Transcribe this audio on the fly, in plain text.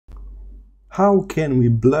How can we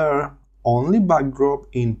blur only backdrop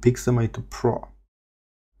in Pixelmator Pro?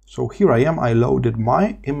 So here I am, I loaded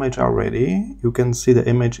my image already. You can see the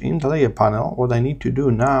image in the layer panel. What I need to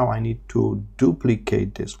do now, I need to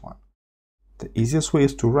duplicate this one. The easiest way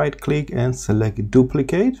is to right click and select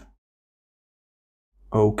duplicate.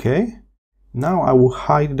 Okay. Now I will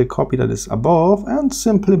hide the copy that is above and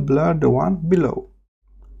simply blur the one below.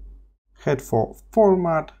 Head for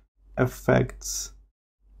Format, Effects,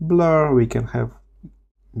 Blur. We can have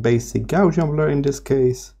basic Gaussian blur in this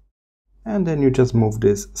case. And then you just move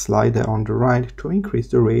this slider on the right to increase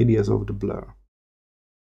the radius of the blur.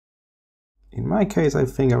 In my case, I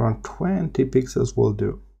think around 20 pixels will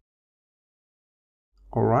do.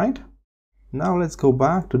 Alright, now let's go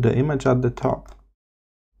back to the image at the top.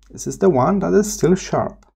 This is the one that is still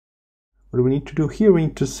sharp. What we need to do here, we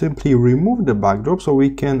need to simply remove the backdrop so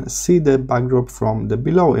we can see the backdrop from the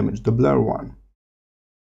below image, the blur one.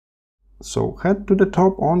 So head to the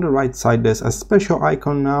top on the right side. There's a special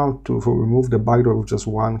icon now to remove the backdrop with just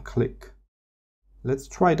one click. Let's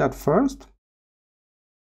try that first.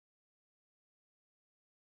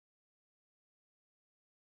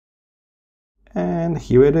 And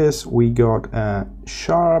here it is. We got a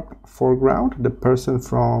sharp foreground, the person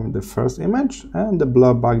from the first image, and the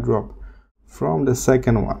blur backdrop from the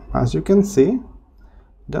second one. As you can see,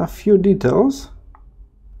 there are a few details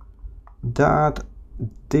that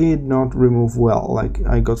did not remove well, like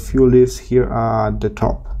I got few leaves here at the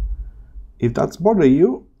top. If that's bother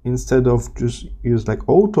you, instead of just use like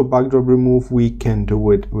auto backdrop remove, we can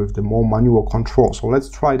do it with the more manual control. So let's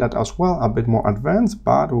try that as well, a bit more advanced,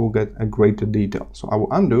 but we'll get a greater detail. So I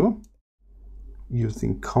will undo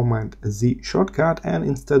using Command Z shortcut, and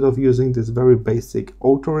instead of using this very basic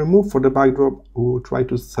auto remove for the backdrop, we'll try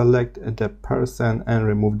to select the person and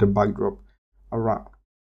remove the backdrop around.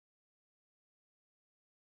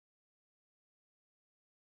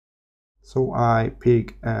 So I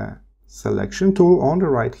pick a selection tool on the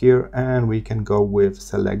right here, and we can go with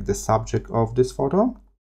select the subject of this photo.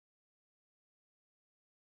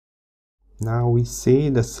 Now we see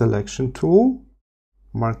the selection tool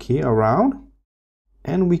marquee around,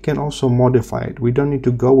 and we can also modify it. We don't need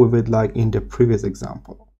to go with it like in the previous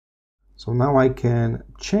example. So now I can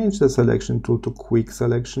change the selection tool to quick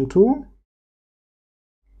selection tool,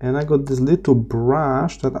 and I got this little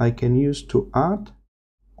brush that I can use to add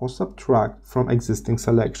or subtract from existing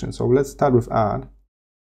selection. So let's start with add.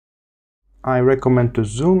 I recommend to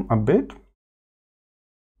zoom a bit.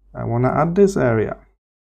 I want to add this area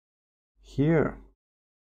here,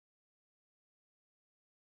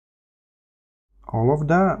 all of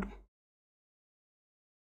that.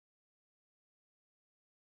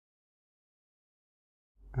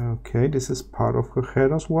 Okay, this is part of her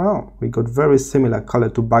head as well. We got very similar color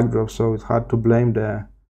to backdrop, so it's hard to blame the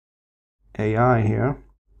AI here.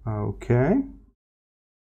 Okay.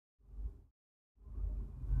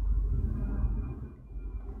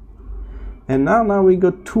 And now we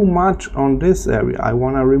got too much on this area. I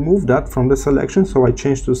want to remove that from the selection, so I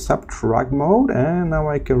change to subtract mode, and now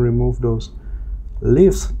I can remove those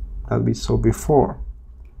leaves that we saw before.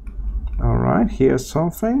 All right, here's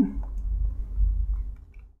something.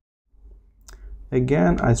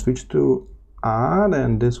 Again, I switch to add,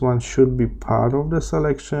 and this one should be part of the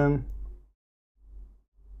selection.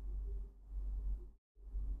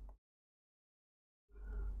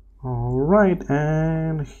 All right,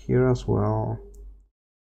 and here as well.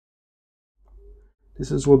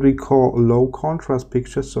 This is what we call low contrast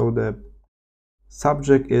picture, so the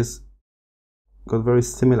subject is got very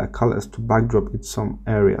similar colors to backdrop in some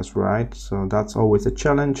areas, right? So that's always a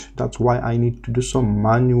challenge. That's why I need to do some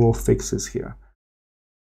manual fixes here.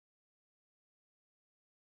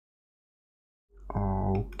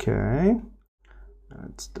 Okay.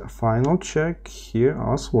 That's the final check here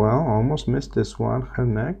as well. Almost missed this one, her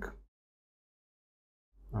neck.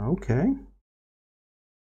 Okay.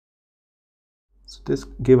 So this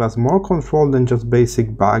gives us more control than just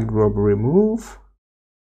basic backdrop remove.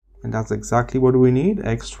 And that's exactly what we need.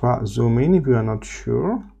 Extra zoom in if you are not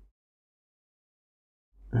sure.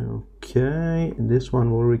 Okay, this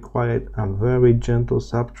one will require a very gentle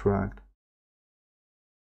subtract.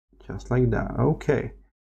 Just like that. Okay.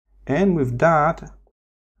 And with that,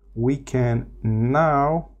 we can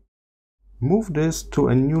now move this to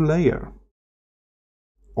a new layer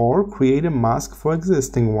or create a mask for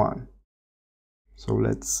existing one. So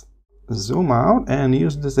let's zoom out and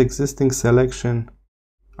use this existing selection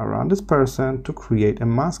around this person to create a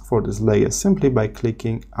mask for this layer simply by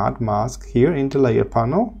clicking add mask here in the layer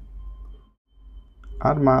panel.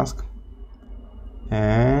 Add mask,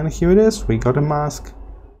 and here it is. We got a mask.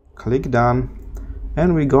 Click done.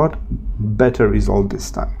 and we got better result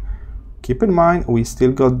this time. Keep in mind, we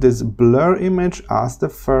still got this blur image as the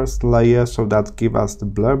first layer, so that gives us the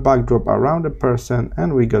blur backdrop around the person,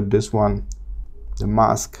 and we got this one, the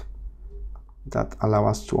mask, that allow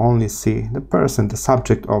us to only see the person, the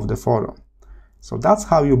subject of the photo. So that's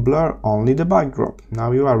how you blur only the backdrop.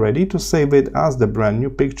 Now you are ready to save it as the brand new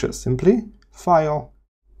picture. Simply File,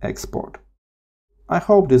 Export. I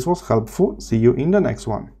hope this was helpful. See you in the next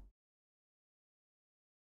one.